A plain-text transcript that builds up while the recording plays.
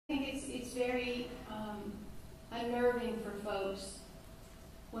think it's very unnerving for folks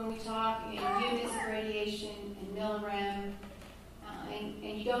when we talk in units of radiation and millirem,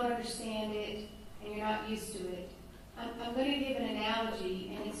 and you don't understand it and you're not used to it. I'm going to give an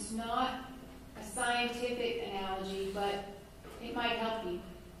analogy, and it's not a scientific analogy, but it might help you.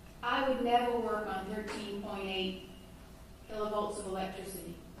 I would never work on 13.8 kilovolts of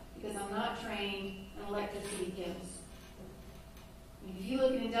electricity because I'm not trained in electricity kills. If you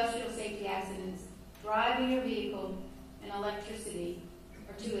look at industrial safety accidents, driving your vehicle and electricity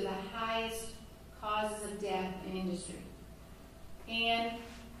are two of the highest causes of death in industry and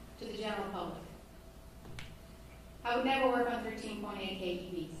to the general public. I would never work on 13.8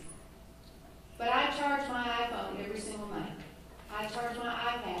 kVs. But I charge my iPhone every single night. I charge my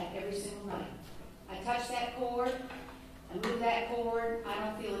iPad every single night. I touch that cord, I move that cord, I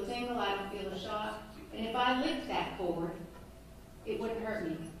don't feel a tingle, I don't feel a shock. And if I licked that cord, it wouldn't hurt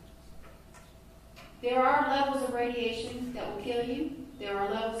me. There are levels of radiation that will kill you. There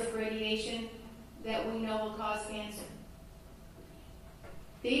are levels of radiation that we know will cause cancer.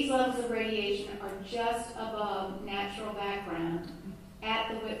 These levels of radiation are just above natural background at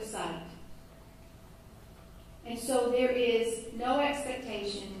the WIP site. And so there is no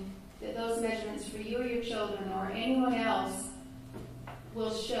expectation that those measurements for you or your children or anyone else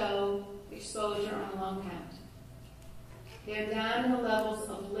will show exposure on a lung count. They're down in the levels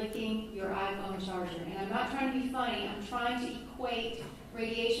of licking your iPhone charger. And I'm not trying to be funny. I'm trying to equate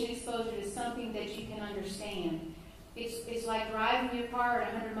radiation exposure to something that you can understand. It's like driving your car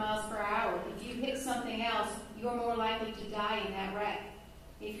at 100 miles per hour. If you hit something else, you're more likely to die in that wreck.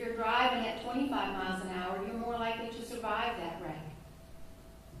 If you're driving at 25 miles an hour, you're more likely to survive that wreck.